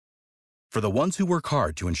For the ones who work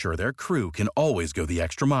hard to ensure their crew can always go the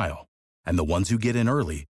extra mile, and the ones who get in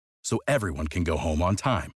early so everyone can go home on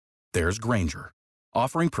time, there's Grainger,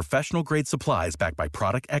 offering professional-grade supplies backed by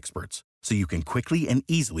product experts so you can quickly and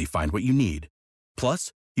easily find what you need.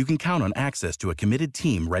 Plus, you can count on access to a committed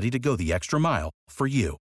team ready to go the extra mile for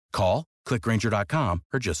you. Call, click Grainger.com,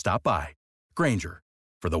 or just stop by. Grainger,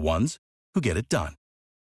 for the ones who get it done.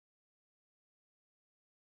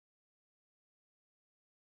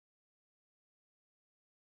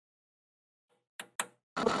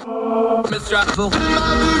 With your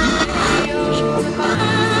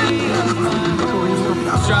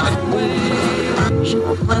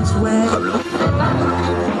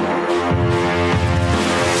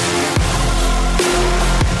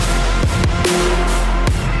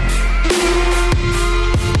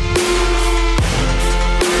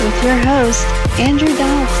host, Andrew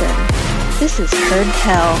Donaldson. This is Heard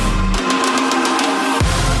Tell.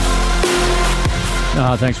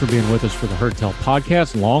 Thanks for being with us for the Heard Tell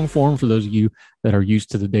podcast, long form for those of you that are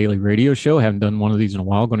used to the daily radio show. Haven't done one of these in a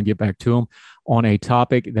while. Going to get back to them on a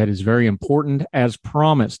topic that is very important as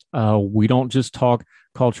promised. We don't just talk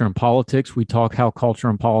culture and politics. We talk how culture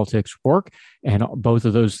and politics work. And both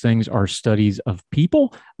of those things are studies of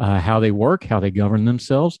people, how they work, how they govern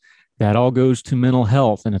themselves. That all goes to mental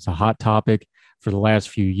health. And it's a hot topic for the last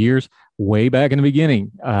few years. Way back in the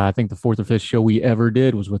beginning, I think the fourth or fifth show we ever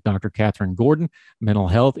did was with Dr. Catherine Gordon, mental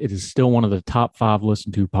health. It is still one of the top 5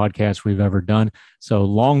 listened to podcasts we've ever done. So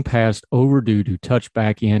long past overdue to touch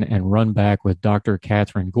back in and run back with Dr.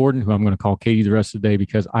 Catherine Gordon, who I'm going to call Katie the rest of the day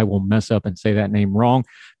because I will mess up and say that name wrong.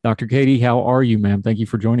 Dr. Katie, how are you, ma'am? Thank you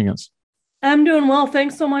for joining us. I'm doing well.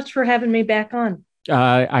 Thanks so much for having me back on.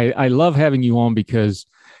 I love having you on because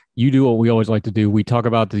you do what we always like to do. We talk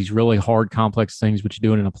about these really hard, complex things, but you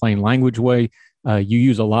do it in a plain language way. You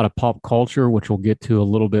use a lot of pop culture, which we'll get to a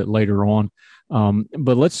little bit later on.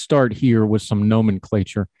 But let's start here with some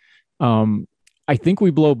nomenclature. I think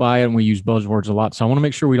we blow by it and we use buzzwords a lot. So I want to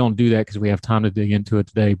make sure we don't do that because we have time to dig into it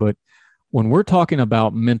today. But when we're talking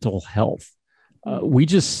about mental health, we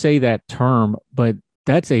just say that term, but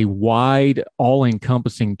that's a wide,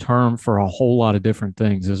 all-encompassing term for a whole lot of different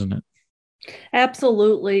things, isn't it?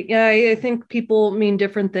 Absolutely. Yeah, I think people mean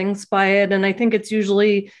different things by it. And I think it's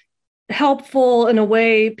usually helpful in a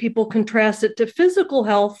way people contrast it to physical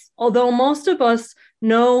health, although most of us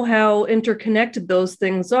know how interconnected those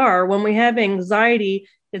things are. When we have anxiety,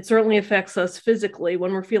 it certainly affects us physically.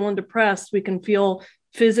 When we're feeling depressed, we can feel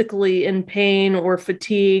physically in pain or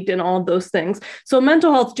fatigued and all of those things. So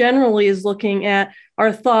mental health generally is looking at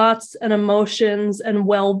our thoughts and emotions and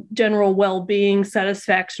general well-being,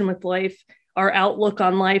 satisfaction with life, our outlook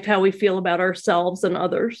on life, how we feel about ourselves and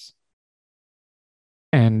others.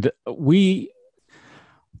 And we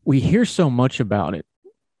hear so much about it.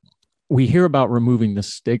 We hear about removing the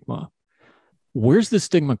stigma. Where's the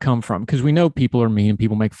stigma come from? Because we know people are mean,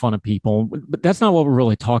 people make fun of people, but that's not what we're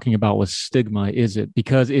really talking about with stigma, is it?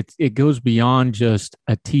 Because it goes beyond just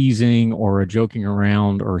a teasing or a joking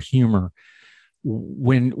around or humor.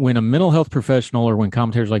 When a mental health professional or when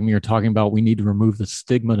commentators like me are talking about we need to remove the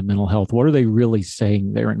stigma to mental health, what are they really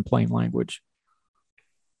saying there in plain language?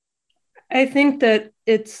 I think that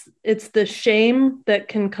it's the shame that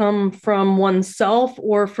can come from oneself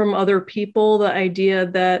or from other people, the idea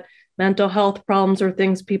that mental health problems are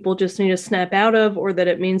things people just need to snap out of, or that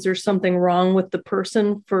it means there's something wrong with the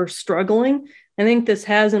person for struggling. I think this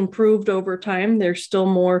has improved over time. There's still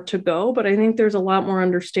more to go, but I think there's a lot more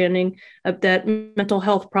understanding of that mental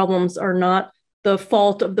health problems are not the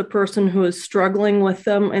fault of the person who is struggling with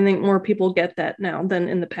them. I think more people get that now than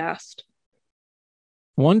in the past.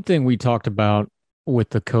 One thing we talked about with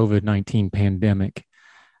the COVID-19 pandemic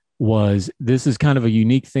was this is kind of a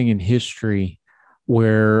unique thing in history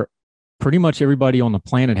where pretty much everybody on the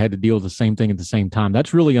planet had to deal with the same thing at the same time.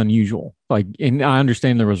 That's really unusual. And I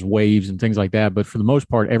understand there was waves and things like that, but for the most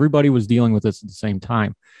part, everybody was dealing with this at the same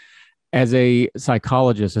time. As a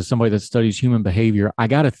psychologist, as somebody that studies human behavior, I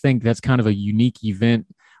got to think that's kind of a unique event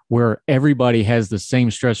where everybody has the same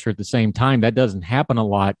stressor at the same time. That doesn't happen a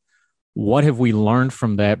lot. What have we learned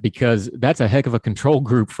from that? Because that's a heck of a control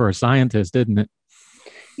group for a scientist, isn't it?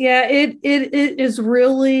 Yeah, it is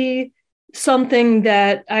really something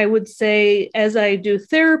that I would say, as I do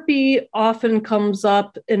therapy, often comes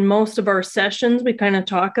up in most of our sessions. We kind of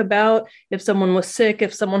talk about if someone was sick,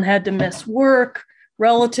 if someone had to miss work,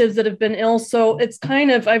 relatives that have been ill. So it's kind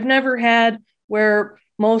of, I've never had where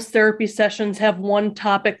most therapy sessions have one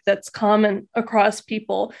topic that's common across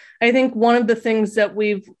people. I think one of the things that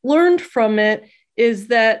we've learned from it is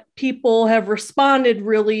that people have responded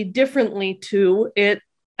really differently to it.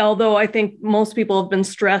 although I think most people have been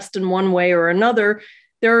stressed in one way or another,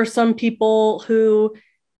 there are some people who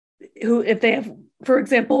if they have, for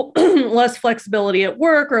example, less flexibility at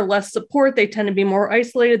work or less support, they tend to be more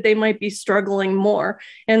isolated. They might be struggling more.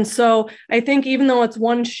 And so I think even though it's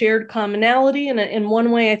one shared commonality, and in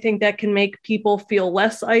one way, I think that can make people feel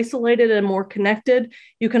less isolated and more connected,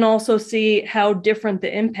 you can also see how different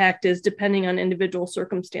the impact is depending on individual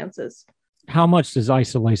circumstances. How much does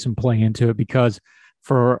isolation play into it? Because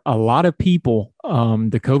for a lot of people,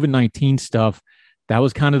 the COVID-19 stuff, that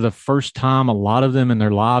was kind of the first time a lot of them in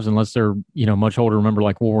their lives, unless they're, much older, remember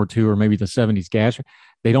like World War II or maybe the 70s gas.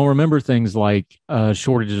 They don't remember things like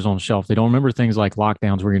shortages on shelf. They don't remember things like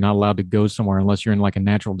lockdowns where you're not allowed to go somewhere unless you're in like a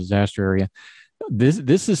natural disaster area.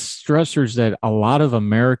 This is stressors that a lot of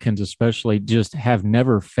Americans especially just have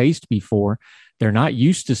never faced before. They're not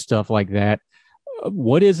used to stuff like that.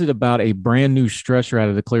 What is it about a brand new stressor out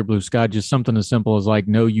of the clear blue sky? Just something as simple as like,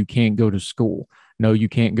 no, you can't go to school. No, you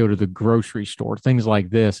can't go to the grocery store, things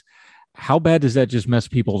like this. How bad does that just mess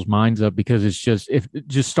people's minds up? Because it's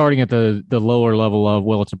just starting at the lower level of,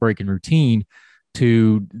 well, it's a break in routine,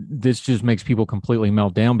 to this just makes people completely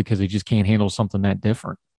melt down because they just can't handle something that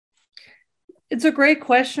different. It's a great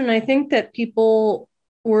question. I think that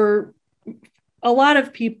a lot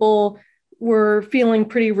of people were feeling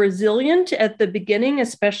pretty resilient at the beginning,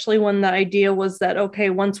 especially when the idea was that, okay,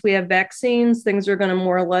 once we have vaccines, things are going to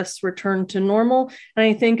more or less return to normal. And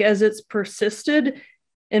I think as it's persisted,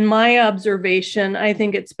 in my observation, I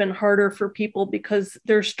think it's been harder for people because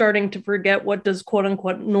they're starting to forget what does quote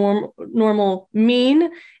unquote normal mean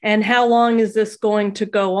and how long is this going to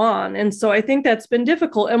go on. And so I think that's been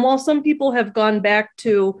difficult. And while some people have gone back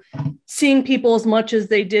to seeing people as much as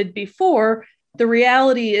they did before, the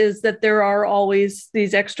reality is that there are always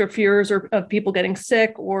these extra fears of people getting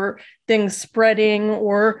sick or things spreading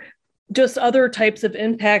or just other types of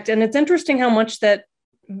impact. And it's interesting how much that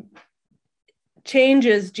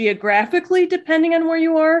changes geographically depending on where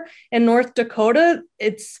you are. In North Dakota,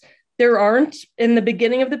 there aren't, in the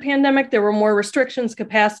beginning of the pandemic, there were more restrictions,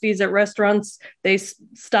 capacities at restaurants. They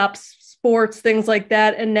stopped sports, things like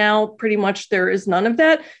that. And now pretty much there is none of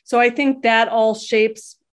that. So I think that all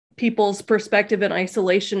shapes people's perspective in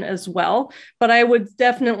isolation as well. But I would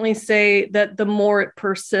definitely say that the more it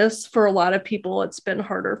persists for a lot of people, it's been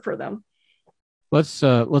harder for them. Let's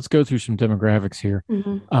go through some demographics here.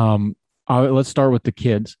 Mm-hmm. Let's start with the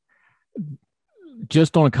kids.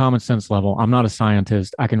 Just on a common sense level, I'm not a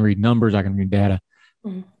scientist. I can read numbers, I can read data.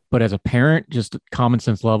 Mm-hmm. But as a parent, just common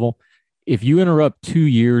sense level, if you interrupt 2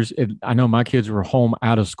 years, I know my kids were home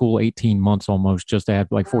out of school 18 months almost, just to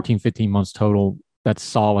have like 14, 15 months total. That's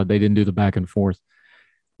solid. They didn't do the back and forth.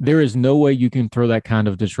 There is no way you can throw that kind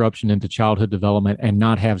of disruption into childhood development and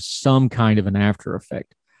not have some kind of an after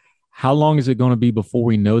effect. How long is it going to be before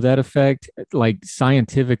we know that effect? Like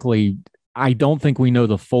scientifically, I don't think we know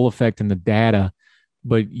the full effect in the data,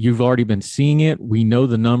 but you've already been seeing it. We know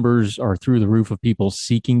the numbers are through the roof of people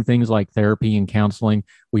seeking things like therapy and counseling.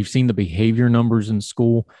 We've seen the behavior numbers in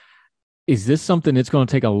school. Is this something that's going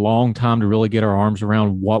to take a long time to really get our arms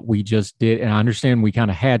around what we just did? And I understand we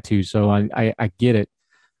kind of had to, so I get it.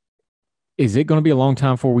 Is it going to be a long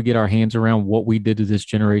time before we get our hands around what we did to this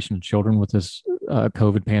generation of children with this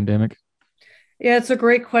COVID pandemic? Yeah, it's a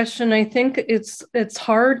great question. I think it's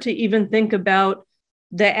hard to even think about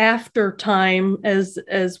the after time as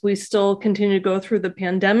we still continue to go through the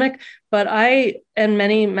pandemic. But I and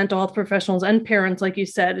many mental health professionals and parents, like you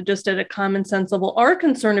said, just at a common sense level, are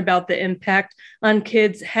concerned about the impact on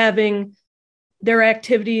kids having their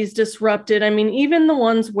activities disrupted. I mean, even the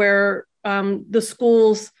ones where the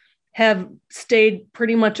schools have stayed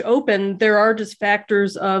pretty much open, there are just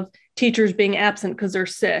factors of teachers being absent because they're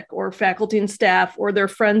sick, or faculty and staff, or their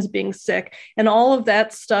friends being sick, and all of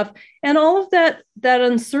that stuff. And all of that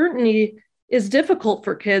uncertainty is difficult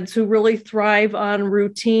for kids who really thrive on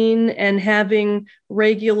routine and having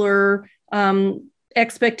regular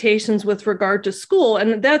expectations with regard to school.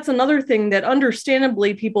 And that's another thing that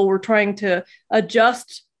understandably people were trying to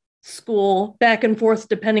adjust school back and forth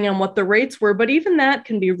depending on what the rates were, but even that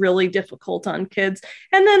can be really difficult on kids.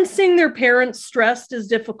 And then seeing their parents stressed is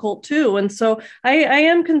difficult too. And so I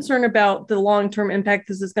am concerned about the long-term impact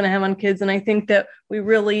this is going to have on kids. And I think that we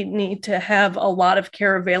really need to have a lot of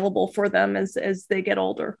care available for them as they get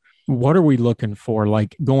older. What are we looking for,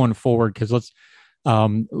 like going forward? Because let's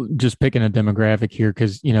just picking a demographic here,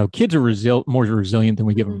 because kids are more resilient than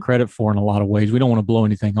we give them credit for in a lot of ways. We don't want to blow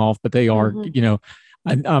anything off, but they are.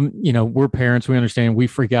 We're parents. We understand we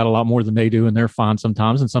freak out a lot more than they do, and they're fine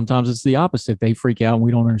sometimes. And sometimes it's the opposite. They freak out and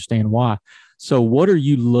we don't understand why. So what are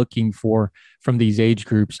you looking for from these age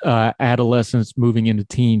groups, adolescents moving into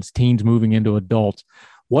teens, teens moving into adults?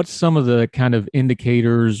 What's some of the kind of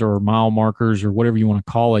indicators or mile markers or whatever you want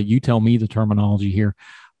to call it? You tell me the terminology here.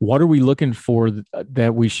 What are we looking for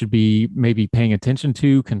that we should be maybe paying attention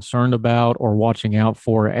to, concerned about, or watching out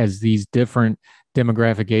for as these different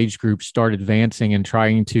demographic age groups start advancing and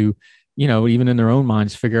trying to, even in their own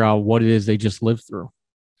minds, figure out what it is they just lived through?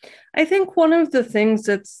 I think one of the things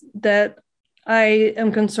that I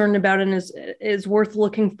am concerned about and is worth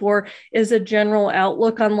looking for is a general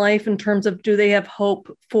outlook on life in terms of, do they have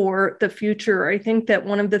hope for the future? I think that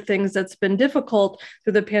one of the things that's been difficult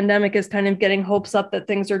through the pandemic is kind of getting hopes up that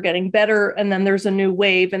things are getting better, and then there's a new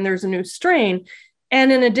wave and there's a new strain.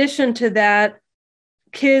 And in addition to that,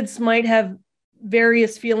 kids might have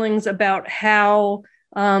various feelings about how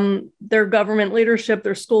their government leadership,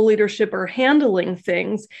 their school leadership are handling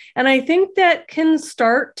things. And I think that can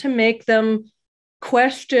start to make them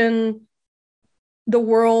question the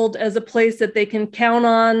world as a place that they can count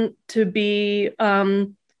on to be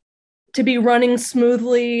running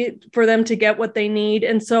smoothly, for them to get what they need.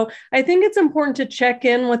 And so I think it's important to check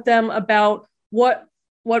in with them about what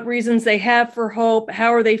reasons they have for hope.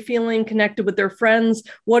 How are they feeling connected with their friends?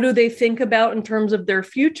 What do they think about in terms of their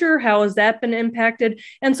future? How has that been impacted?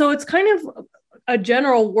 And so it's kind of a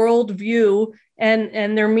general worldview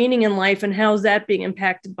and their meaning in life, and how is that being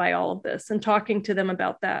impacted by all of this, and talking to them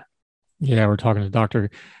about that. Yeah, we're talking to Dr.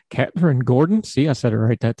 Catherine Gordon. See, I said it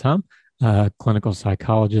right that time. Clinical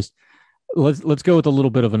psychologist. Let's go with a little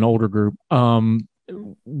bit of an older group.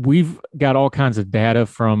 We've got all kinds of data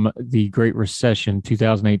from the Great Recession,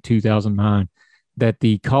 2008, 2009, that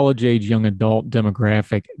the college age young adult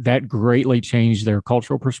demographic, that greatly changed their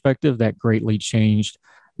cultural perspective, that greatly changed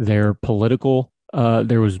their political,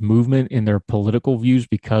 there was movement in their political views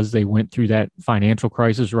because they went through that financial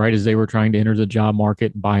crisis right as they were trying to enter the job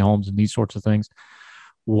market and buy homes and these sorts of things.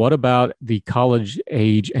 What about the college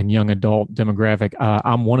age and young adult demographic?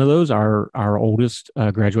 I'm one of those. Our oldest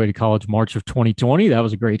graduated college March of 2020. That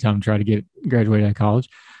was a great time to try to get graduated out of college.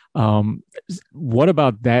 What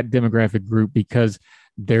about that demographic group? Because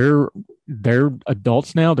they're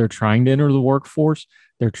adults now. They're trying to enter the workforce.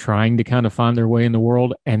 They're trying to kind of find their way in the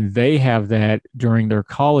world. And they have that during their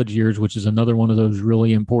college years, which is another one of those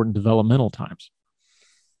really important developmental times.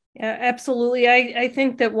 Yeah, absolutely. I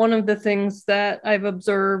think that one of the things that I've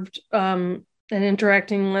observed and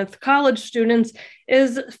interacting with college students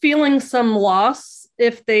is feeling some loss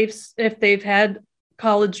if they've had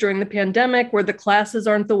college during the pandemic, where the classes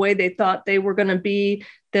aren't the way they thought they were going to be.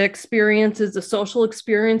 The experiences, the social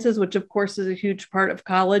experiences, which of course is a huge part of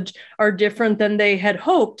college, are different than they had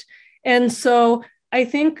hoped. And so I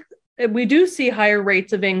think we do see higher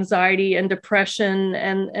rates of anxiety and depression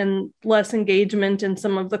and less engagement in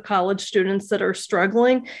some of the college students that are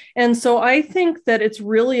struggling. And so I think that it's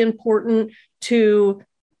really important to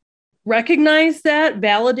recognize that,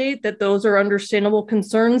 validate that those are understandable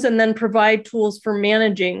concerns, and then provide tools for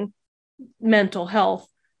managing mental health,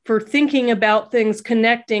 for thinking about things,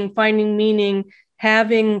 connecting, finding meaning,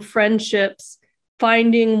 having friendships,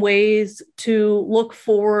 finding ways to look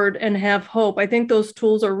forward and have hope. I think those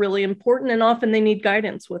tools are really important, and often they need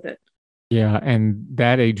guidance with it. Yeah. And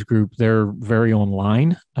that age group, they're very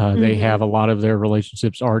online. They have a lot of their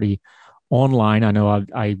relationships already online. I know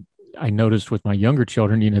I noticed with my younger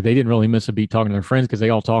children, they didn't really miss a beat talking to their friends because they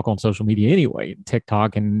all talk on social media anyway,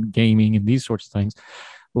 TikTok and gaming and these sorts of things.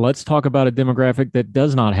 Let's talk about a demographic that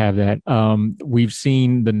does not have that. We've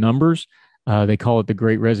seen the numbers. They call it the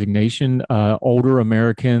Great Resignation. Older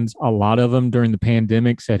Americans, a lot of them during the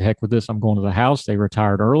pandemic said, heck with this, I'm going to the house. They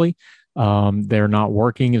retired early. They're not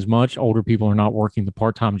working as much. Older people are not working the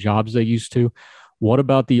part-time jobs they used to. What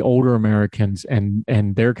about the older Americans and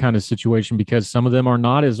their kind of situation? Because some of them are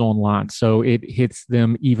not as online. So it hits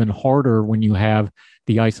them even harder when you have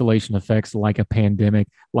the isolation effects like a pandemic,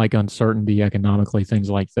 like uncertainty economically, things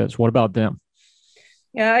like this. What about them?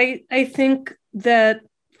 Yeah, I think that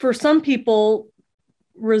for some people,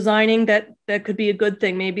 resigning, that could be a good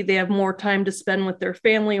thing. Maybe they have more time to spend with their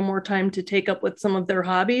family and more time to take up with some of their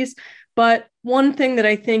hobbies. But one thing that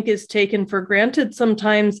I think is taken for granted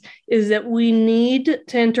sometimes is that we need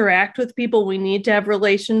to interact with people. We need to have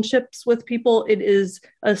relationships with people. It is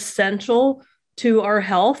essential to our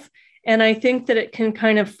health. And I think that it can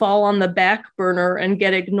kind of fall on the back burner and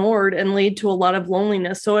get ignored and lead to a lot of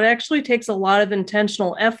loneliness. So it actually takes a lot of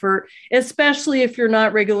intentional effort, especially if you're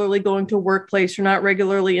not regularly going to a workplace, you're not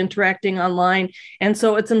regularly interacting online. And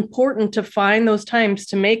so it's important to find those times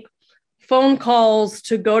to make phone calls,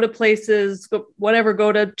 to go to places, whatever,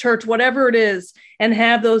 go to church, whatever it is, and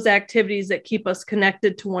have those activities that keep us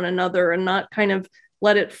connected to one another and not kind of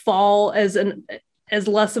let it fall as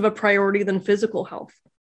less of a priority than physical health.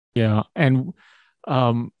 Yeah. And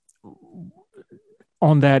on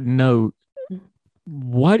that note,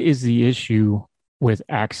 what is the issue with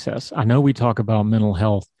access? I know we talk about mental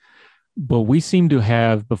health, but we seem to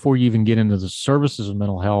have, before you even get into the services of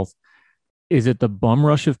mental health, is it the bum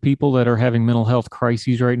rush of people that are having mental health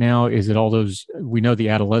crises right now? Is it all those, we know the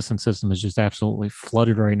adolescent system is just absolutely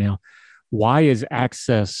flooded right now. Why is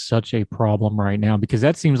access such a problem right now? Because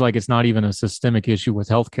that seems like it's not even a systemic issue with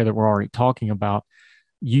healthcare that we're already talking about.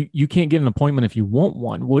 You can't get an appointment if you want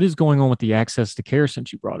one. What is going on with the access to care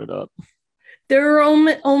since you brought it up? There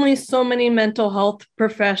are only so many mental health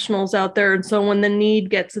professionals out there. And so when the need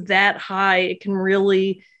gets that high, it can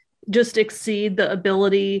really just exceed the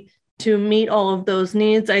ability to meet all of those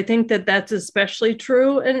needs. I think that that's especially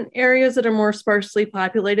true in areas that are more sparsely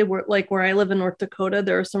populated, where I live in North Dakota.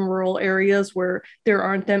 There are some rural areas where there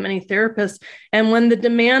aren't that many therapists. And when the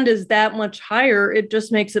demand is that much higher, it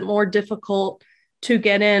just makes it more difficult to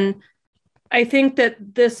get in. I think that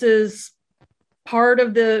this is part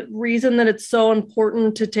of the reason that it's so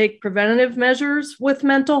important to take preventative measures with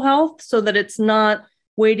mental health, so that it's not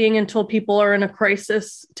waiting until people are in a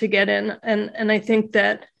crisis to get in. And I think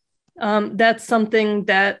that that's something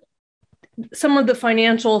that some of the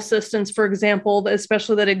financial assistance, for example,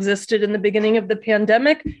 especially that existed in the beginning of the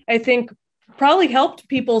pandemic, I think probably helped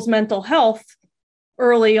people's mental health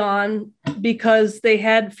early on because they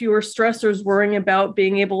had fewer stressors worrying about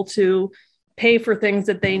being able to pay for things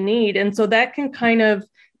that they need. And so that can kind of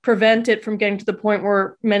prevent it from getting to the point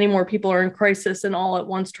where many more people are in crisis and all at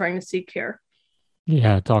once trying to seek care.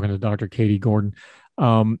 Yeah, talking to Dr. Katie Gordon.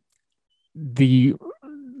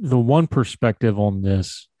 The one perspective on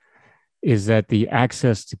this is that the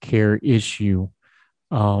access to care issue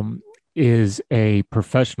is a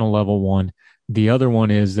professional level one. The other one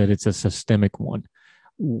is that it's a systemic one.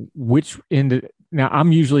 Now,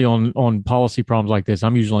 I'm usually on policy problems like this.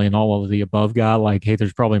 I'm usually an all of the above guy. Like, hey,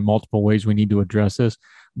 there's probably multiple ways we need to address this.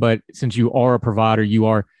 But since you are a provider,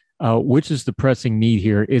 which is the pressing need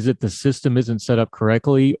here? Is it the system isn't set up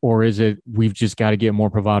correctly, or is it we've just got to get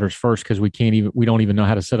more providers first because we don't even know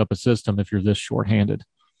how to set up a system if you're this shorthanded?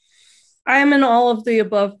 I'm an all of the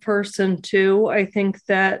above person too. I think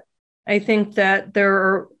that we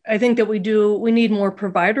need more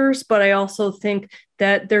providers, but I also think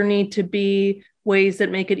that there need to be ways that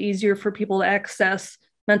make it easier for people to access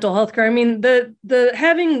mental health care. I mean, the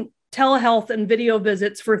having telehealth and video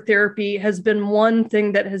visits for therapy has been one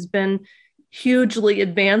thing that has been hugely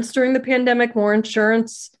advanced during the pandemic, more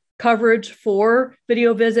insurance coverage for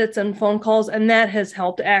video visits and phone calls, and that has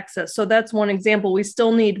helped access. So that's one example. We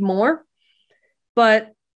still need more,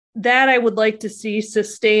 but that I would like to see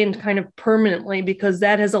sustained kind of permanently, because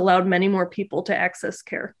that has allowed many more people to access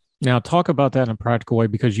care. Now, talk about that in a practical way,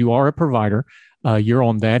 because you are a provider. You're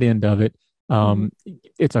on that end of it.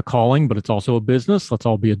 It's a calling, but it's also a business. Let's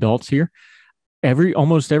all be adults here.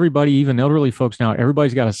 Almost everybody, even elderly folks now,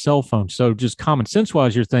 everybody's got a cell phone. So just common sense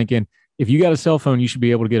wise, you're thinking, if you got a cell phone, you should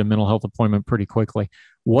be able to get a mental health appointment pretty quickly.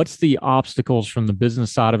 What's the obstacles from the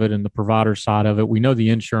business side of it and the provider side of it? We know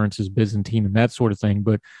the insurance is Byzantine and that sort of thing,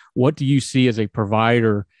 but what do you see as a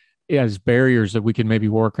provider as barriers that we can maybe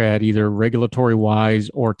work at, either regulatory wise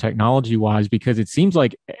or technology wise? Because it seems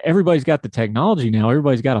like everybody's got the technology now.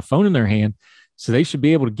 Everybody's got a phone in their hand. So they should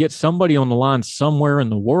be able to get somebody on the line somewhere in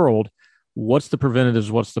the world. What's the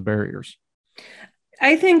preventatives? What's the barriers?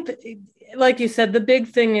 I think, like you said, the big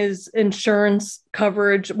thing is insurance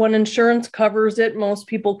coverage. When insurance covers it, most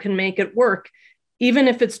people can make it work, even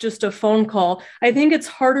if it's just a phone call. I think it's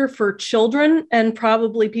harder for children and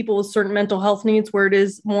probably people with certain mental health needs, where it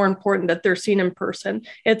is more important that they're seen in person.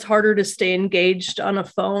 It's harder to stay engaged on a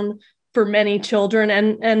phone for many children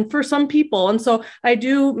and for some people. And so I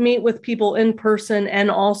do meet with people in person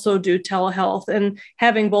and also do telehealth, and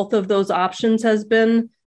having both of those options has been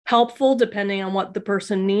helpful depending on what the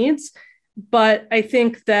person needs. But I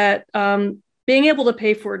think that being able to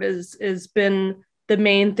pay for it has been the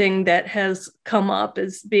main thing that has come up,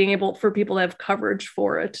 is being able for people to have coverage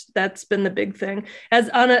for it. That's been the big thing.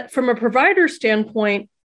 From a provider standpoint,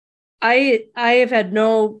 I have had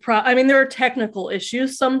I mean, there are technical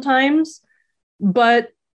issues sometimes, but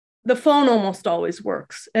the phone almost always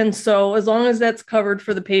works. And so as long as that's covered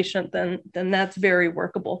for the patient, then that's very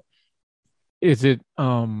workable. Is it,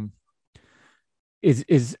 and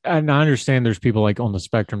I understand there's people like on the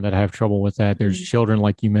spectrum that have trouble with that. There's children,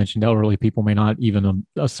 like you mentioned, elderly people may not even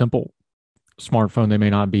a simple smartphone. They may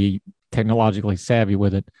not be technologically savvy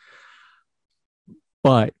with it.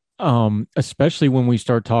 But especially when we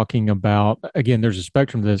start talking about, again, there's a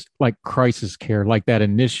spectrum of this, like crisis care, like that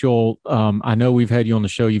initial. I know we've had you on the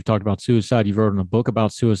show. You've talked about suicide. You've written a book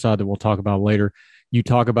about suicide that we'll talk about later. You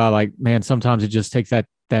talk about like, man, sometimes it just takes that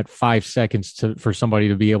 5 seconds for somebody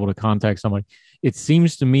to be able to contact somebody. It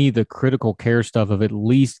seems to me the critical care stuff of at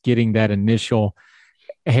least getting that initial,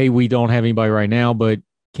 hey, we don't have anybody right now, but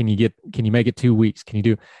can you make it 2 weeks? Can you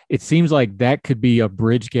do, it seems like that could be a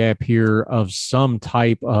bridge gap here of some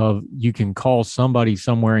type of, you can call somebody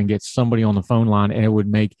somewhere and get somebody on the phone line, and it would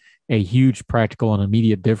make a huge practical and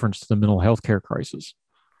immediate difference to the mental health care crisis.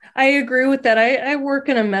 I agree with that. I work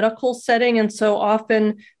in a medical setting, and so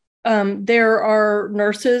often there are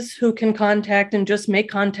nurses who can contact and just make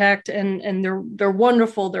contact, and they're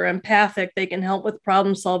wonderful. They're empathic. They can help with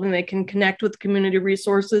problem solving. They can connect with community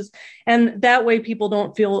resources, and that way people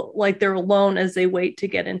don't feel like they're alone as they wait to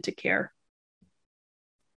get into care.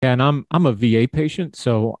 Yeah, and I'm a VA patient,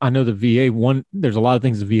 so I know the VA. There's a lot of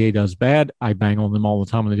things the VA does bad. I bang on them all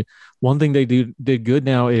the time. One thing they did good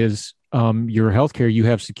now is your healthcare. You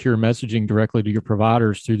have secure messaging directly to your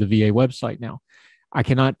providers through the VA website now. I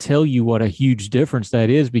cannot tell you what a huge difference that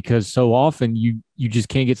is, because so often you just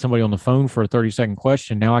can't get somebody on the phone for a 30-second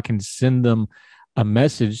question. Now I can send them a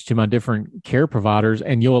message to my different care providers,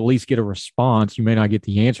 and you'll at least get a response. You may not get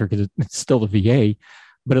the answer because it's still the VA,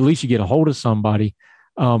 but at least you get a hold of somebody.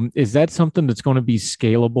 Is that something that's going to be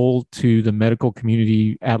scalable to the medical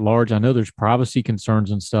community at large? I know there's privacy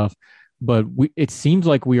concerns and stuff, but it seems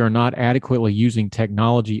like we are not adequately using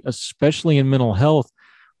technology, especially in mental health,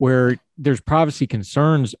 where there's privacy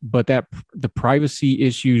concerns, but the privacy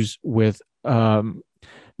issues with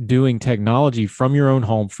doing technology from your own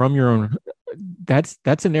home, from your own,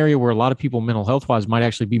 that's an area where a lot of people mental health wise might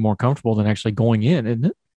actually be more comfortable than actually going in, isn't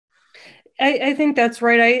it? I think that's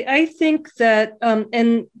right. I think that,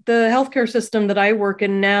 and the healthcare system that I work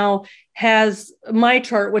in now has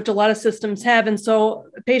MyChart, which a lot of systems have. And so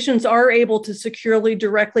patients are able to securely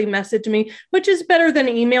directly message me, which is better than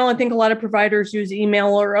email. I think a lot of providers use email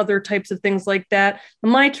or other types of things like that.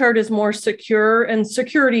 MyChart is more secure, and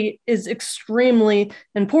security is extremely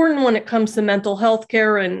important when it comes to mental health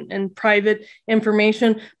care and private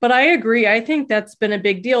information. But I agree. I think that's been a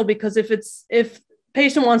big deal, because if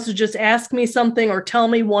patient wants to just ask me something or tell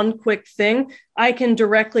me one quick thing, I can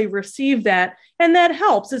directly receive that. And that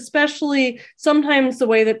helps, especially sometimes the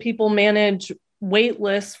way that people manage wait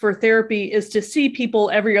lists for therapy is to see people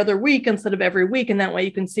every other week instead of every week. And that way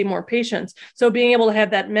you can see more patients. So being able to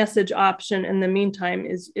have that message option in the meantime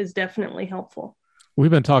is definitely helpful. We've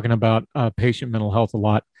been talking about patient mental health a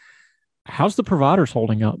lot. How's the providers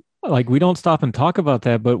holding up? Like, we don't stop and talk about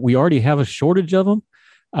that, but we already have a shortage of them.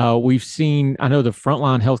 We've seen, I know the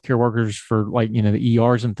frontline healthcare workers for the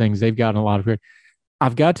ERs and things, they've gotten a lot of,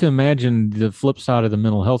 I've got to imagine the flip side of the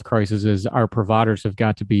mental health crisis is our providers have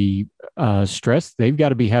got to be stressed. They've got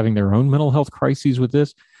to be having their own mental health crises with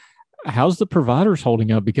this. How's the providers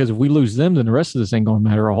holding up? Because if we lose them, then the rest of this ain't going to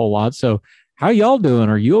matter a whole lot. So how y'all doing?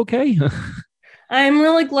 Are you okay? I'm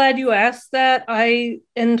really glad you asked that.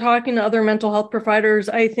 In talking to other mental health providers,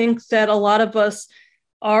 I think that a lot of us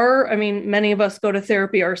many of us go to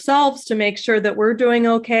therapy ourselves to make sure that we're doing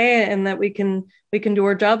okay and that we can do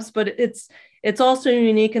our jobs. But it's also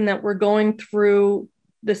unique in that we're going through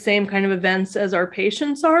the same kind of events as our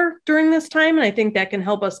patients are during this time. And I think that can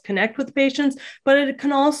help us connect with patients, but it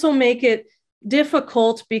can also make it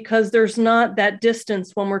difficult because there's not that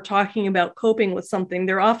distance when we're talking about coping with something.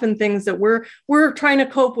 There are often things that we're trying to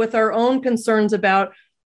cope with our own concerns about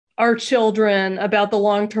our children, about the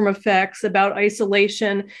long-term effects, about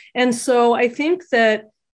isolation. And so I think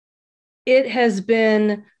that it has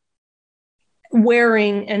been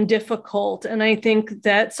wearing and difficult. And I think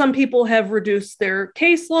that some people have reduced their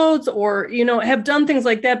caseloads or, have done things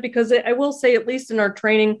like that, because I will say, at least in our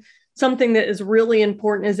training, something that is really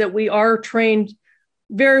important is that we are trained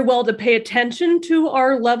very well to pay attention to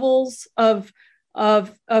our levels of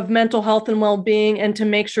mental health and well-being, and to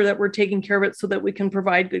make sure that we're taking care of it so that we can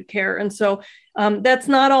provide good care. And so that's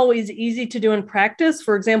not always easy to do in practice.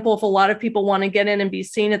 For example, if a lot of people want to get in and be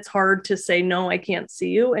seen, it's hard to say, no, I can't see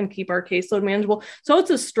you, and keep our caseload manageable. So it's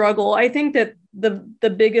a struggle. I think that the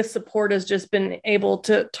biggest support has just been able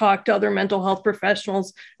to talk to other mental health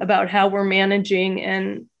professionals about how we're managing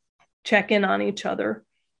and check in on each other.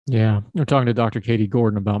 Yeah, we're talking to Dr. Katie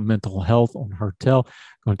Gordon about mental health on Heard Tell.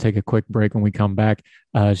 Going to take a quick break. When we come back,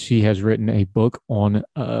 she has written a book on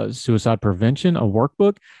suicide prevention, a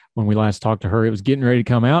workbook. When we last talked to her, it was getting ready to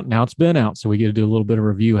come out. Now it's been out. So we get to do a little bit of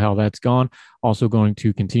review how that's gone. Also going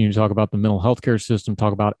to continue to talk about the mental health care system,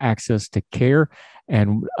 talk about access to care.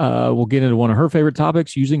 And we'll get into one of her favorite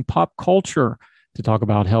topics, using pop culture to talk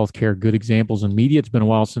about healthcare, good examples in media. It's been a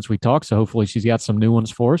while since we talked, so hopefully she's got some new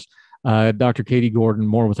ones for us. Dr. Katie Gordon,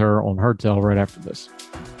 more with her on Heard Tell right after this.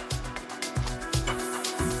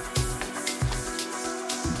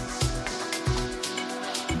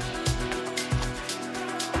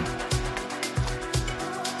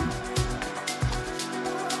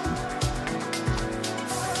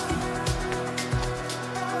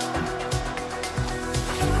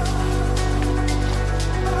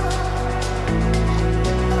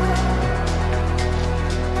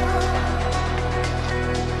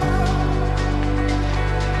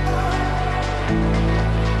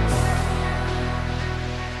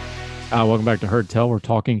 Welcome back to Heard Tell. We're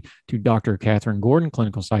talking to Dr. Katherine Gordon,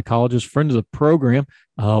 clinical psychologist, friend of the program,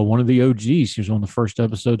 one of the OGs. She was one of the first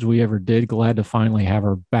episodes we ever did. Glad to finally have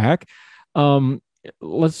her back.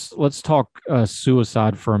 Let's talk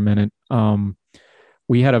suicide for a minute.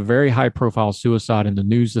 We had a very high-profile suicide in the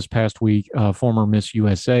news this past week. Former Miss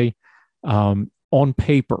USA, on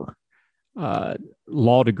paper,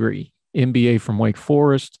 law degree, MBA from Wake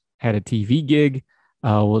Forest, had a TV gig,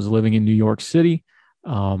 was living in New York City.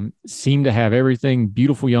 Seemed to have everything.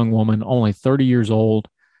 Beautiful young woman, only 30 years old.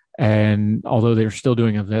 And although they're still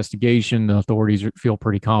doing an investigation, the authorities feel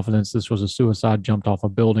pretty confident this was a suicide, jumped off a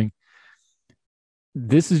building.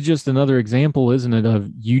 This is just another example, isn't it, of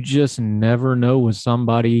you just never know with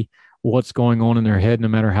somebody what's going on in their head, no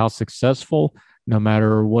matter how successful, no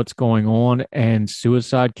matter what's going on. And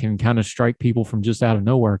suicide can kind of strike people from just out of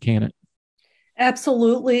nowhere, can it?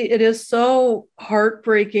 Absolutely. It is so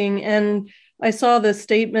heartbreaking. And I saw this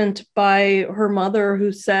statement by her mother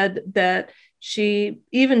who said that she,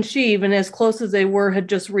 even as close as they were, had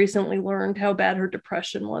just recently learned how bad her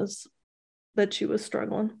depression was, that she was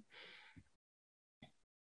struggling.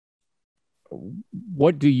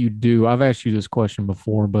 What do you do? I've asked you this question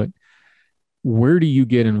before, but where do you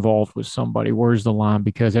get involved with somebody? Where's the line?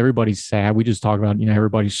 Because everybody's sad. We just talked about,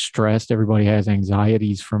 everybody's stressed. Everybody has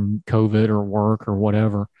anxieties from COVID or work or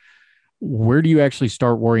whatever. Where do you actually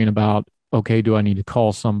start worrying about, okay, do I need to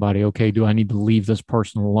call somebody? Okay, do I need to leave this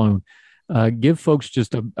person alone? Give folks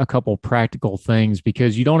just a couple practical things,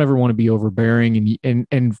 because you don't ever want to be overbearing,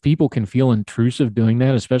 and people can feel intrusive doing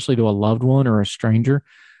that, especially to a loved one or a stranger.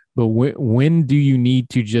 But when do you need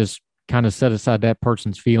to just kind of set aside that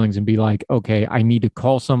person's feelings and be like, okay, I need to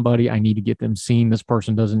call somebody. I need to get them seen. This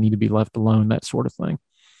person doesn't need to be left alone, that sort of thing.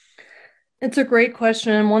 It's a great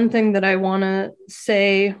question. And one thing that I want to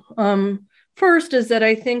say, first, is that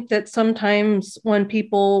I think that sometimes when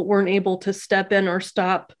people weren't able to step in or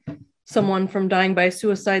stop someone from dying by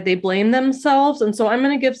suicide, they blame themselves. And so I'm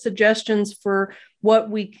going to give suggestions for what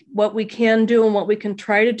we can do and what we can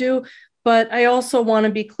try to do. But I also want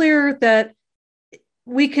to be clear that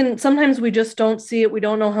sometimes we just don't see it. We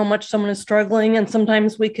don't know how much someone is struggling. And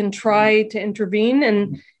sometimes we can try to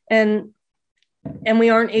intervene and we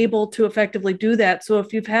aren't able to effectively do that. So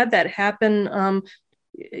if you've had that happen, I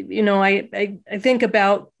think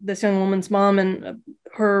about this young woman's mom and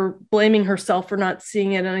her blaming herself for not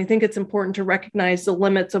seeing it. And I think it's important to recognize the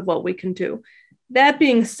limits of what we can do. That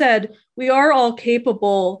being said, we are all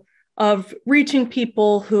capable of reaching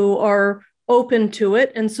people who are open to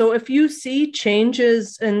it. And so if you see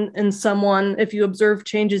changes in someone, if you observe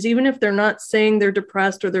changes, even if they're not saying they're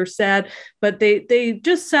depressed or they're sad, but they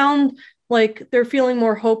just sound like they're feeling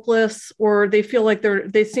more hopeless, or they feel like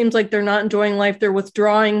they seems like they're not enjoying life, they're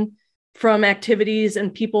withdrawing from activities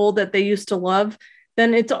and people that they used to love,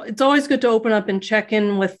 then it's always good to open up and check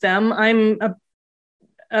in with them. I'm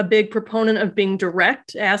a big proponent of being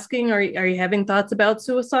direct, asking, are you having thoughts about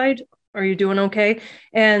suicide? Are you doing okay?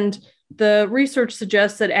 And the research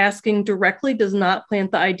suggests that asking directly does not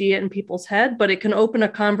plant the idea in people's head, but it can open a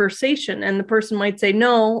conversation. And the person might say,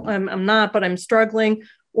 no, I'm not, but I'm struggling.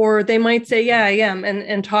 Or they might say, yeah, I am,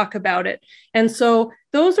 and talk about it. And so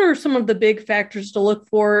those are some of the big factors to look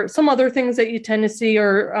for. Some other things that you tend to see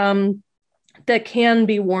are that can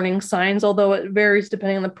be warning signs, although it varies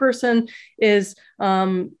depending on the person, is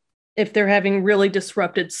if they're having really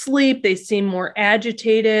disrupted sleep, they seem more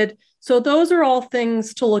agitated. So those are all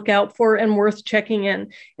things to look out for and worth checking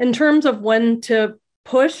in. In terms of when to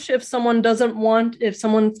push, if someone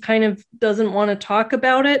kind of doesn't want to talk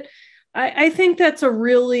about it, I think that's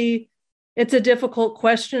it's a difficult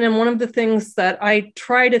question. And one of the things that I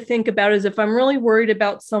try to think about is if I'm really worried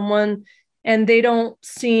about someone and they don't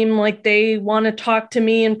seem like they want to talk to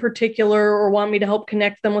me in particular or want me to help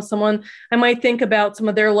connect them with someone, I might think about some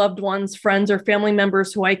of their loved ones, friends, or family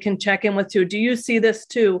members who I can check in with too. Do you see this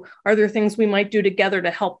too? Are there things we might do together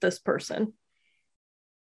to help this person?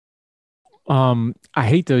 I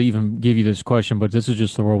hate to even give you this question, but this is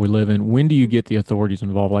just the world we live in. When do you get the authorities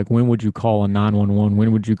involved? Like, when would you call a 911?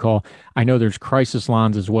 When would you call? I know there's crisis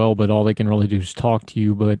lines as well, but all they can really do is talk to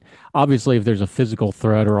you. But obviously, if there's a physical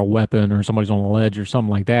threat or a weapon or somebody's on a ledge or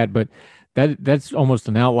something like that, but that's almost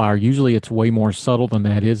an outlier. Usually, it's way more subtle than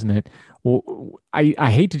that, isn't it? Well,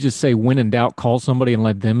 I hate to just say when in doubt, call somebody and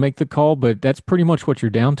let them make the call, but that's pretty much what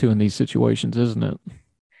you're down to in these situations, isn't it?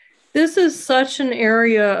 This is such an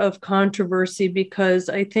area of controversy because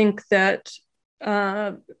I think that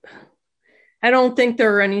I don't think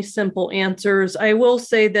there are any simple answers. I will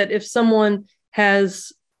say that if someone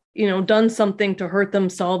has, done something to hurt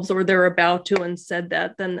themselves or they're about to and said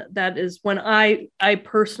that, then that is when I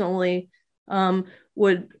personally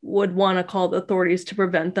would want to call the authorities to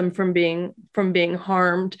prevent them from being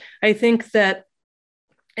harmed. I think that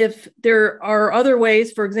if there are other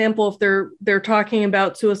ways, for example, if they're talking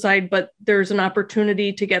about suicide, but there's an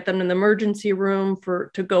opportunity to get them in the emergency room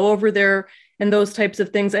to go over there and those types of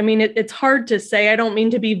things. I mean, it's hard to say. I don't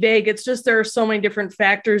mean to be vague. It's just there are so many different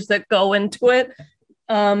factors that go into it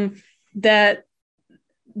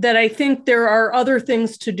that I think there are other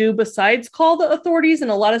things to do besides call the authorities in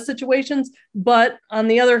a lot of situations. But on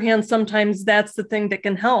the other hand, sometimes that's the thing that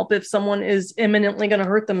can help if someone is imminently going to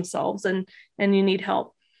hurt themselves and you need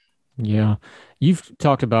help. Yeah. You've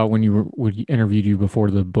talked about when we interviewed you before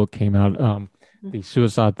the book came out, the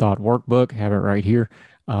Suicide Thought Workbook. Have it right here.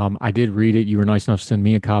 I did read it. You were nice enough to send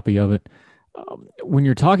me a copy of it. When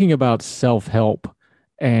you're talking about self-help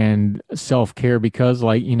and self-care, because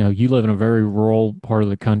you live in a very rural part of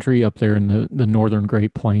the country up there in the northern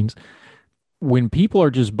Great Plains, when people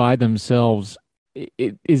are just by themselves,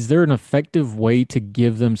 is there an effective way to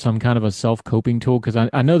give them some kind of a self-coping tool? Because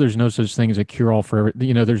I know there's no such thing as a cure-all for every,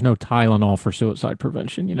 there's no Tylenol for suicide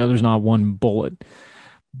prevention. There's not one bullet.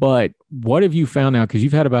 But what have you found now? Because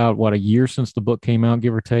you've had about, a year since the book came out,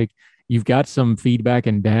 give or take. You've got some feedback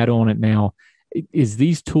and data on it now. Is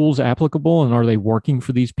these tools applicable, and are they working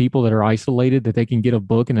for these people that are isolated, that they can get a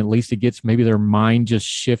book and at least it gets maybe their mind just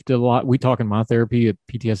shifted a lot? We talk in my therapy at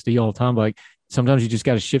PTSD all the time, like sometimes you just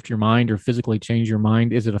got to shift your mind or physically change your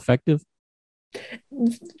mind. Is it effective?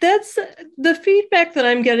 That's the feedback that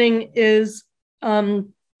I'm getting is,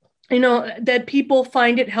 that people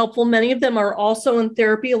find it helpful. Many of them are also in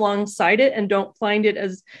therapy alongside it and don't find it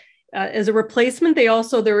as a replacement.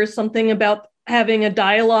 There is something about having a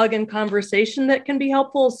dialogue and conversation that can be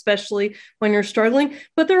helpful, especially when you're struggling.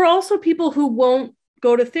 But there are also people who won't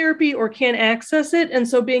go to therapy or can't access it. And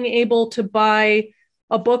so being able to buy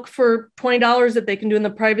a book for $20 that they can do in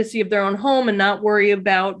the privacy of their own home and not worry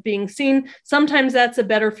about being seen, sometimes that's a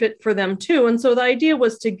better fit for them too. And so the idea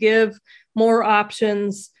was to give more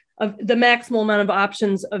options, of the maximal amount of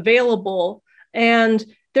options available. And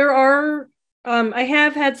there are, I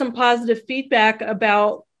have had some positive feedback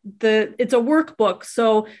about it's a workbook.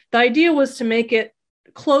 So the idea was to make it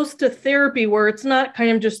close to therapy, where it's not kind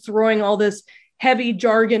of just throwing all this heavy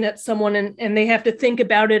jargon at someone and they have to think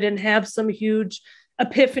about it and have some huge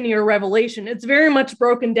epiphany or revelation. It's very much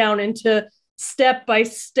broken down into step by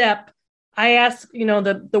step. I ask,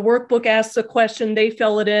 the workbook asks a question, they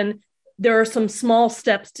fill it in. There are some small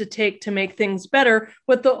steps to take to make things better,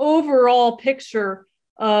 with the overall picture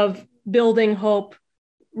of building hope,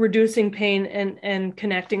 reducing pain, and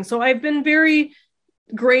connecting. So I've been very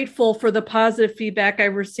grateful for the positive feedback I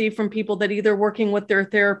received from people that either working with their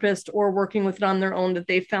therapist or working with it on their own, that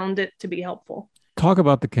they found it to be helpful. Talk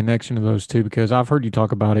about the connection of those two, because I've heard you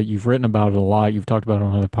talk about it. You've written about it a lot. You've talked about it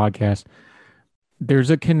on other podcasts.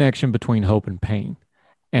 There's a connection between hope and pain.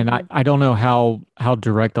 And I don't know how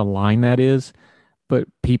direct a line that is, but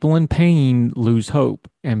people in pain lose hope,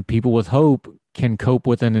 and people with hope can cope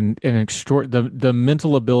with the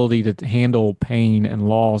mental ability to handle pain and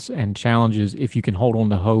loss and challenges. If you can hold on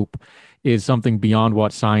to hope, is something beyond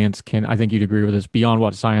what science can, I think you'd agree with this, beyond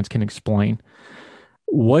what science can explain.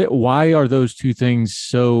 Why are those two things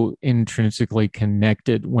so intrinsically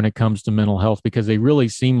connected when it comes to mental health? Because they really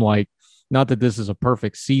seem like, not that this is a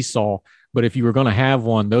perfect seesaw, but if you were going to have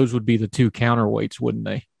one, those would be the two counterweights, wouldn't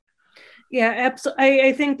they? Yeah, absolutely.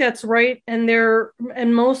 I think that's right.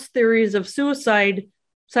 And most theories of suicide,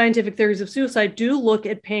 scientific theories of suicide, do look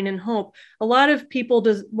at pain and hope. A lot of people,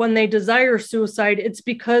 when they desire suicide, it's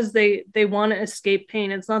because they want to escape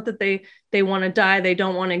pain. It's not that they want to die, they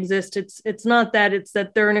don't want to exist. It's not that. It's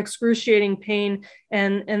that they're in excruciating pain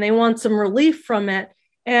and they want some relief from it.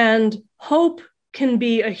 And hope can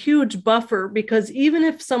be a huge buffer, because even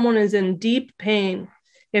if someone is in deep pain,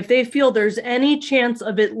 if they feel there's any chance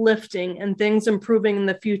of it lifting and things improving in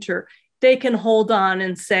the future, they can hold on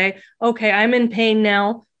and say, okay, I'm in pain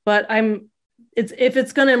now, but I'm if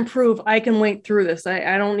it's going to improve, I can wait through this.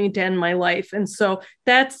 I don't need to end my life. And so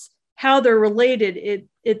that's how they're related.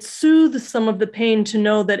 It soothes some of the pain to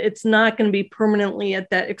know that it's not going to be permanently at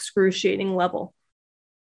that excruciating level.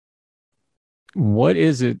 What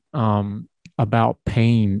is it about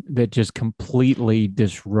pain that just completely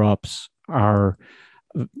disrupts our,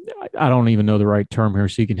 I don't even know the right term here,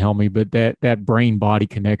 so you can help me, but that brain body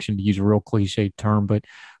connection, to use a real cliche term, but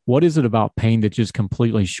what is it about pain that just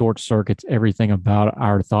completely short circuits everything about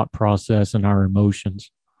our thought process and our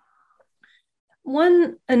emotions?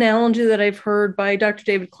 One analogy that I've heard by Dr.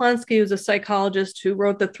 David Klonsky, who's a psychologist who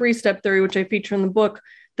wrote the 3-step theory, which I feature in the book,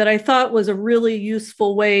 that I thought was a really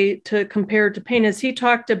useful way to compare to pain, is he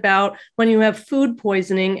talked about when you have food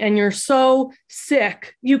poisoning and you're so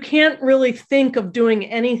sick, you can't really think of doing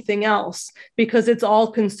anything else because it's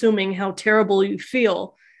all consuming how terrible you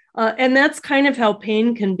feel. And that's kind of how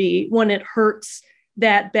pain can be when it hurts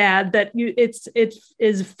that bad, that it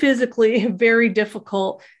is physically very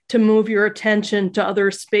difficult to move your attention to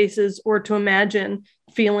other spaces or to imagine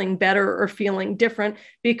feeling better or feeling different.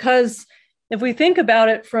 Because if we think about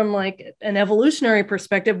it from like an evolutionary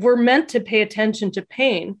perspective, we're meant to pay attention to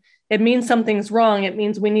pain. It means something's wrong. It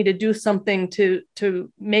means we need to do something to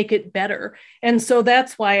make it better. And so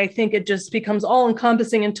that's why I think it just becomes all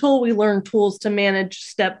encompassing until we learn tools to manage,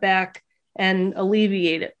 step back, and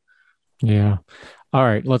alleviate it. Yeah. All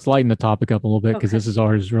right, let's lighten the topic up a little bit because this is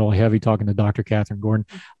always really heavy talking to Dr. Catherine Gordon.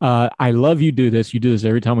 I love you do this. You do this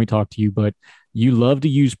every time we talk to you, but you love to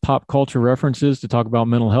use pop culture references to talk about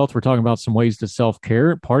mental health. We're talking about some ways to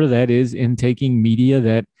self-care. Part of that is in taking media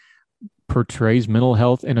that portrays mental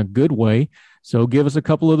health in a good way. So give us a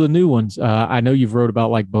couple of the new ones. I know you've wrote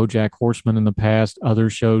about like BoJack Horseman in the past, other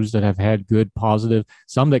shows that have had good, positive,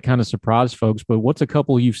 some that kind of surprise folks, but what's a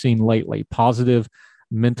couple you've seen lately? Positive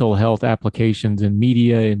mental health applications in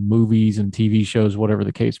media and movies and TV shows, whatever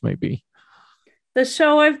the case may be. The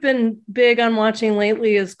show I've been big on watching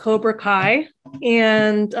lately is Cobra Kai,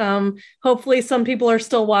 and hopefully some people are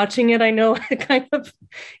still watching it. I know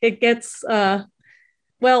it gets,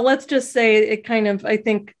 well, let's just say it kind of, I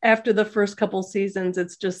think after the first couple seasons,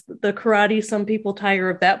 it's just the karate. Some people tire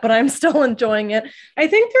of that, but I'm still enjoying it. I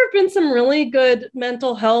think there have been some really good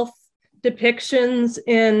mental health depictions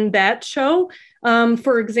in that show.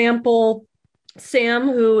 For example, Sam,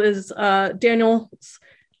 who is Daniel's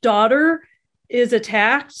daughter, is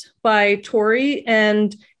attacked by Tori,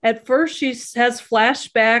 and at first she has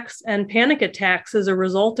flashbacks and panic attacks as a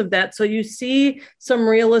result of that. So you see some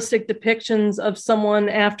realistic depictions of someone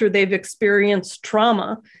after they've experienced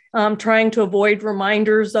trauma, trying to avoid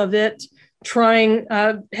reminders of it, having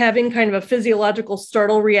kind of a physiological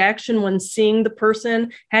startle reaction when seeing the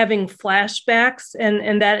person, having flashbacks,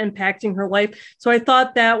 and that impacting her life. So I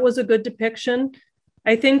thought that was a good depiction.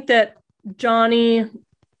 I think that Johnny,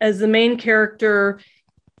 as the main character,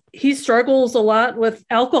 he struggles a lot with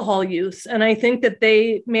alcohol use. And I think that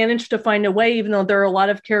they managed to find a way, even though there are a lot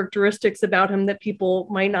of characteristics about him that people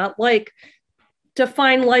might not like, to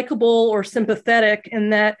find likable or sympathetic,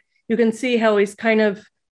 and that you can see how he's kind of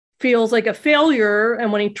feels like a failure.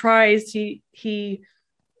 And when he tries, he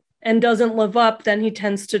and doesn't live up, then he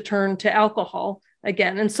tends to turn to alcohol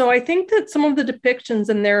again. And so I think that some of the depictions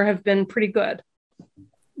in there have been pretty good.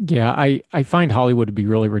 Yeah, I find Hollywood to be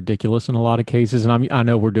really ridiculous in a lot of cases. And I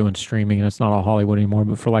know we're doing streaming and it's not all Hollywood anymore,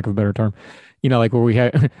 but for lack of a better term, like where we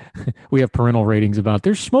have parental ratings about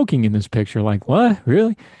there's smoking in this picture. Like, what?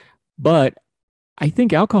 Really? But I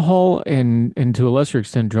think alcohol and to a lesser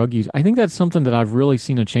extent drug use, I think that's something that I've really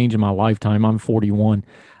seen a change in my lifetime. I'm 41.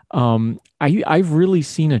 I've really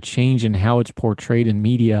seen a change in how it's portrayed in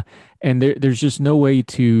media. And there's just no way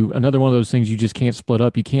to, another one of those things you just can't split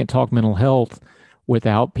up. You can't talk mental health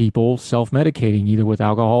without people self-medicating, either with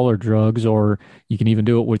alcohol or drugs, or you can even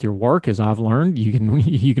do it with your work, as I've learned. You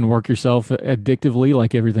can work yourself addictively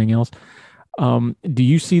like everything else. Do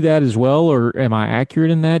you see that as well, or am I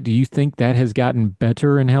accurate in that? Do you think that has gotten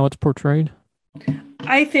better in how it's portrayed?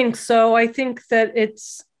 I think so. I think that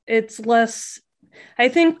it's less. I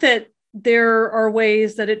think that there are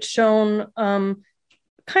ways that it's shown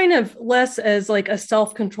kind of less as like a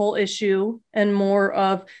self-control issue and more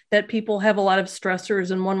of that people have a lot of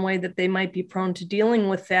stressors, and one way that they might be prone to dealing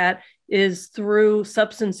with that is through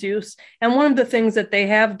substance use. And one of the things that they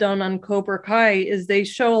have done on Cobra Kai is they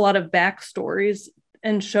show a lot of backstories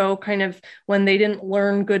and show kind of when they didn't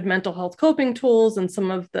learn good mental health coping tools and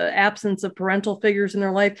some of the absence of parental figures in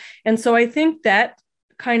their life. And so I think that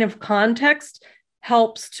kind of context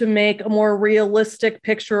helps to make a more realistic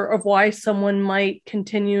picture of why someone might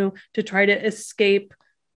continue to try to escape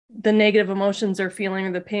the negative emotions they're feeling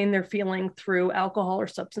or the pain they're feeling through alcohol or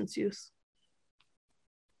substance use.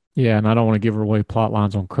 Yeah, and I don't want to give away plot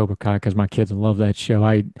lines on Cobra Kai because my kids love that show.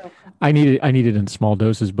 Okay. I need it in small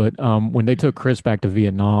doses, but when they took Chris back to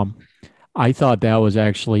Vietnam, I thought that was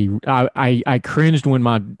actually I cringed when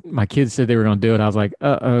my kids said they were going to do it. I was like,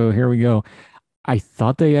 uh-oh, here we go. I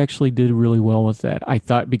thought they actually did really well with that. I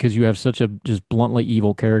thought because you have such a just bluntly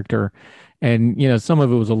evil character, and some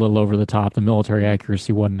of it was a little over the top. The military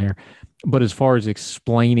accuracy wasn't there, but as far as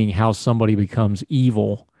explaining how somebody becomes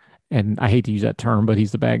evil, and I hate to use that term, but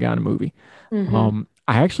he's the bad guy in the movie. Mm-hmm.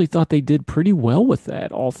 I actually thought they did pretty well with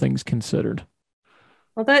that, all things considered.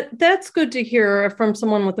 Well, that's good to hear from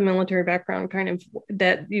someone with a military background, kind of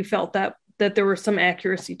that you felt that there was some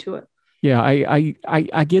accuracy to it. Yeah,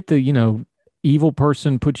 I get the evil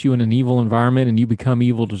person puts you in an evil environment and you become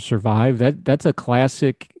evil to survive. That's a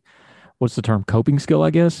classic, what's the term, coping skill, I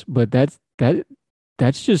guess. But that's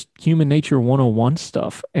just human nature 101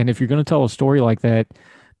 stuff. And if you're going to tell a story like that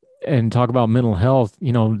and talk about mental health,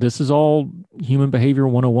 this is all human behavior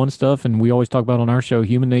 101 stuff. And we always talk about on our show,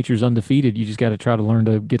 human nature is undefeated. You just got to try to learn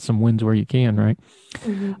to get some wins where you can, right?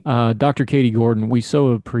 Mm-hmm. Dr. Katie Gordon, we so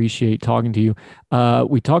appreciate talking to you.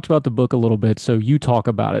 We talked about the book a little bit, so you talk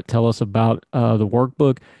about it. Tell us about the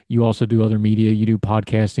workbook. You also do other media. You do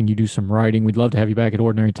podcasting. You do some writing. We'd love to have you back at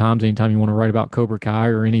Ordinary Times anytime you want to write about Cobra Kai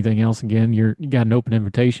or anything else. Again, you got an open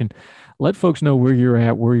invitation. Let folks know where you're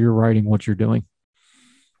at, where you're writing, what you're doing.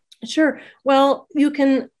 Sure. Well, you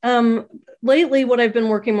can, lately, what I've been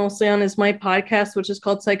working mostly on is my podcast, which is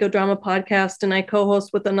called Psychodrama Podcast. And I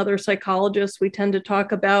co-host with another psychologist. We tend to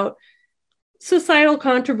talk about societal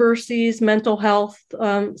controversies, mental health,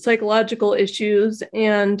 psychological issues.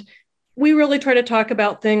 And we really try to talk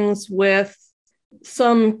about things with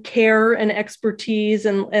some care and expertise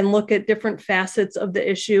and look at different facets of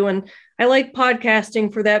the issue. And I like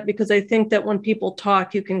podcasting for that because I think that when people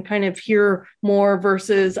talk, you can kind of hear more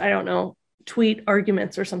versus, I don't know, tweet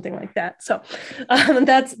arguments or something like that. So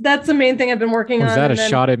that's the main thing I've been working on. Was that a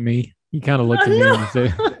shot at me? You kind of looked at me and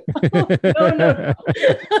said, no.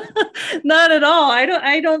 Not at all.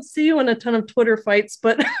 I don't see you in a ton of Twitter fights,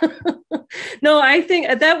 but no, I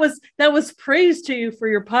think that was praise to you for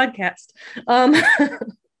your podcast.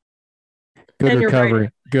 Good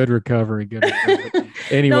recovery. Good recovery.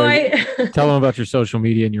 Anyway, tell them about your social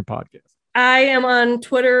media and your podcast. I am on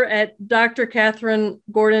Twitter at Dr. Catherine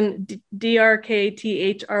Gordon,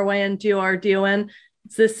 DrKTHRYNGORDON.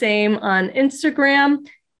 It's the same on Instagram.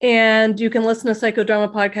 And you can listen to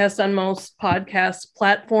Psychodrama Podcast on most podcast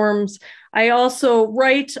platforms. I also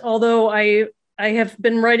write, although I have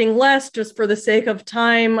been writing less just for the sake of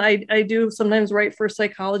time. I do sometimes write for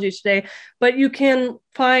Psychology Today, but you can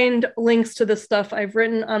find links to the stuff I've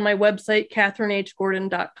written on my website,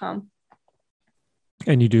 catherinehgordon.com.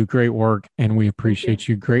 And you do great work, and we appreciate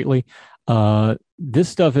you greatly. This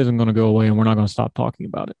stuff isn't going to go away, and we're not going to stop talking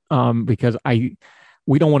about it because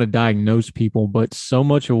we don't want to diagnose people, but so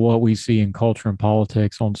much of what we see in culture and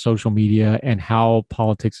politics on social media and how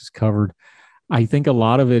politics is covered, I think a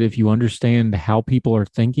lot of it, if you understand how people are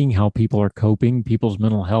thinking, how people are coping, people's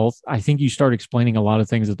mental health, I think you start explaining a lot of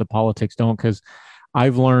things that the politics don't. Because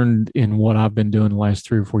I've learned in what I've been doing the last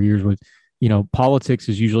 3 or 4 years with, politics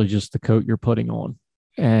is usually just the coat you're putting on,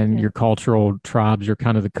 and your cultural tribes are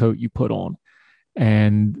kind of the coat you put on.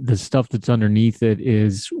 And the stuff that's underneath it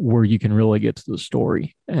is where you can really get to the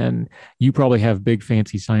story. And you probably have big,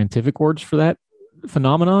 fancy scientific words for that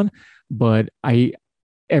phenomenon, but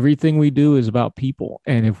everything we do is about people.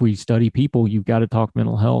 And if we study people, you've got to talk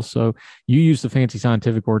mental health. So you use the fancy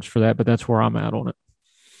scientific words for that, but that's where I'm at on it.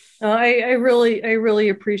 I really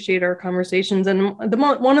appreciate our conversations. And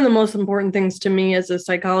one of the most important things to me as a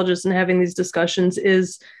psychologist and having these discussions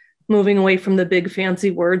is moving away from the big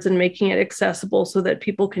fancy words and making it accessible so that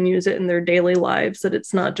people can use it in their daily lives, that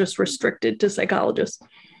it's not just restricted to psychologists.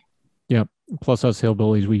 Yeah. Plus us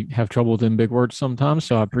hillbillies, we have trouble with them big words sometimes.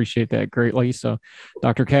 So I appreciate that greatly. So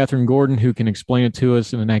Dr. Catherine Gordon, who can explain it to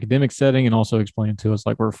us in an academic setting and also explain it to us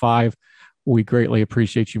like we're 5, we greatly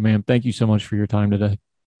appreciate you, ma'am. Thank you so much for your time today.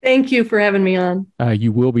 Thank you for having me on.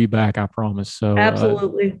 You will be back, I promise. So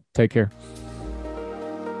absolutely. Take care.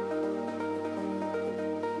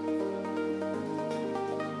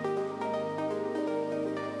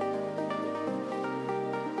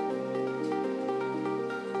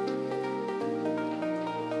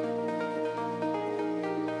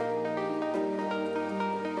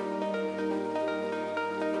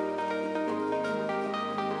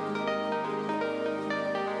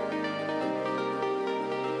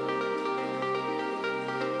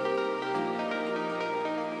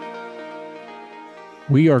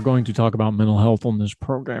 We are going to talk about mental health on this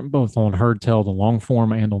program, both on Heard Tell, the long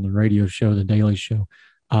form, and on the radio show, The Daily Show.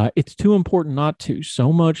 It's too important not to.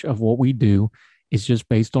 So much of what we do is just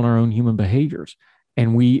based on our own human behaviors.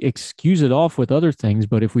 And we excuse it off with other things.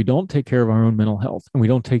 But if we don't take care of our own mental health, and we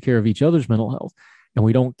don't take care of each other's mental health, and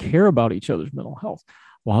we don't care about each other's mental health,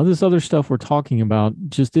 a lot of this other stuff we're talking about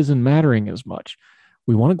just isn't mattering as much.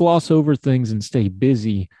 We want to gloss over things and stay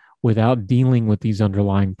busy without dealing with these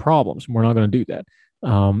underlying problems. We're not going to do that.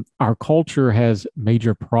 Our culture has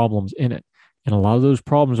major problems in it. And a lot of those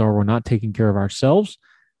problems are we're not taking care of ourselves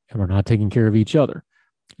and we're not taking care of each other.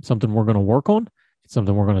 It's something we're going to work on. It's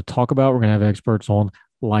something we're going to talk about. We're going to have experts on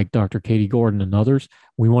like Dr. Katie Gordon and others.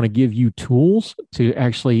 We want to give you tools to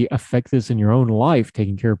actually affect this in your own life,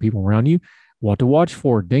 taking care of people around you, what to watch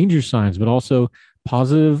for, danger signs, but also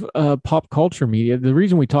positive pop culture media. The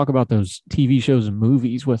reason we talk about those TV shows and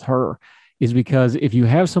movies with her is because if you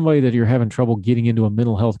have somebody that you're having trouble getting into a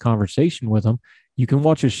mental health conversation with them, you can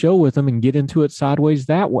watch a show with them and get into it sideways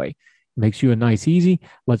that way. It makes you a nice, easy,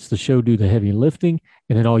 lets the show do the heavy lifting,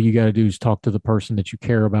 and then all you got to do is talk to the person that you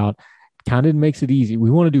care about. Kind of makes it easy.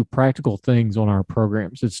 We want to do practical things on our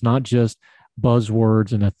programs. It's not just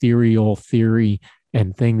buzzwords and ethereal theory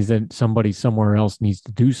and things that somebody somewhere else needs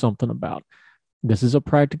to do something about. This is a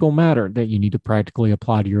practical matter that you need to practically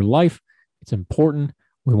apply to your life. It's important.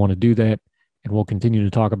 We want to do that, and we'll continue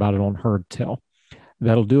to talk about it on Heard Tell.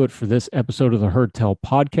 That'll do it for this episode of the Heard Tell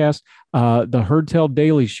podcast. The Heard Tell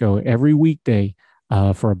Daily Show every weekday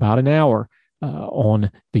for about an hour on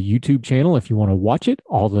the YouTube channel. If you want to watch it,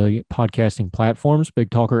 all the podcasting platforms, Big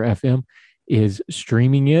Talker FM is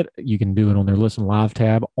streaming it. You can do it on their Listen Live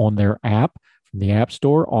tab on their app from the App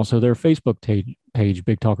Store. Also their Facebook page,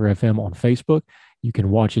 Big Talker FM on Facebook. You can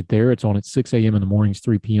watch it there. It's on at 6 a.m. in the mornings,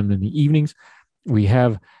 3 p.m. in the evenings. We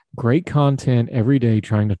have great content every day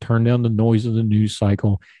trying to turn down the noise of the news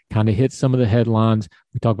cycle, kind of hit some of the headlines.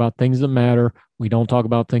 We talk about things that matter. We don't talk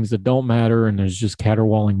about things that don't matter, and there's just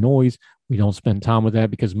caterwauling noise. We don't spend time with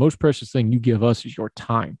that because the most precious thing you give us is your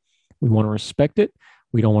time. We want to respect it.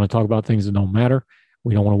 We don't want to talk about things that don't matter.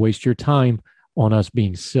 We don't want to waste your time on us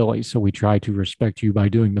being silly. So we try to respect you by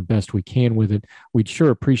doing the best we can with it. We'd sure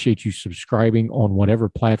appreciate you subscribing on whatever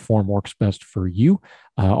platform works best for you.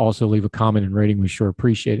 Also leave a comment and rating. We sure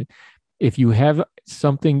appreciate it. If you have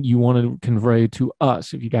something you want to convey to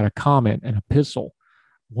us, if you got a comment, an epistle,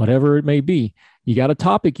 whatever it may be, you got a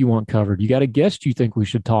topic you want covered, you got a guest you think we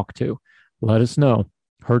should talk to, let us know.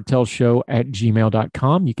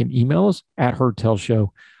 heardtellshow@gmail.com. You can email us at heardtellshow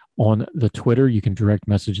on the Twitter. You can direct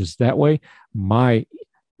message us that way. My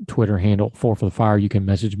Twitter handle, 4 for the Fire, you can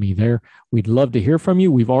message me there. We'd love to hear from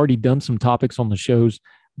you. We've already done some topics on the shows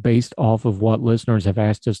based off of what listeners have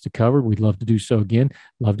asked us to cover. We'd love to do so again.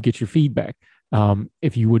 Love to get your feedback.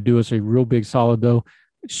 If you would do us a real big solid, though,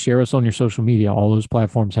 share us on your social media. All those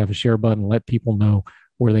platforms have a share button. Let people know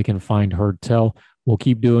where they can find Heard Tell. We'll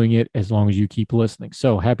keep doing it as long as you keep listening.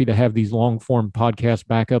 So happy to have these long form podcasts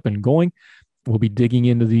back up and going. We'll be digging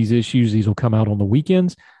into these issues. These will come out on the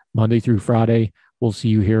weekends, Monday through Friday. We'll see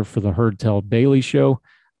you here for the Heard Tell Daily Show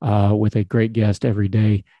with a great guest every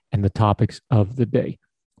day and the topics of the day.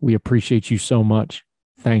 We appreciate you so much.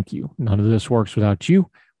 Thank you. None of this works without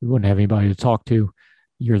you. We wouldn't have anybody to talk to.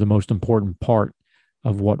 You're the most important part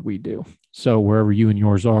of what we do. So wherever you and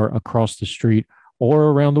yours are across the street or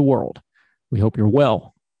around the world, we hope you're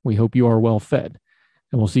well. We hope you are well fed.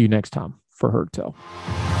 And we'll see you next time for Heard Tell.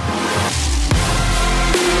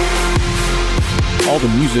 All the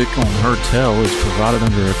music on Heard Tell is provided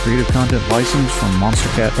under a Creative Content license from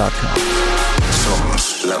monstercat.com.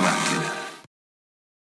 Somos la máquina.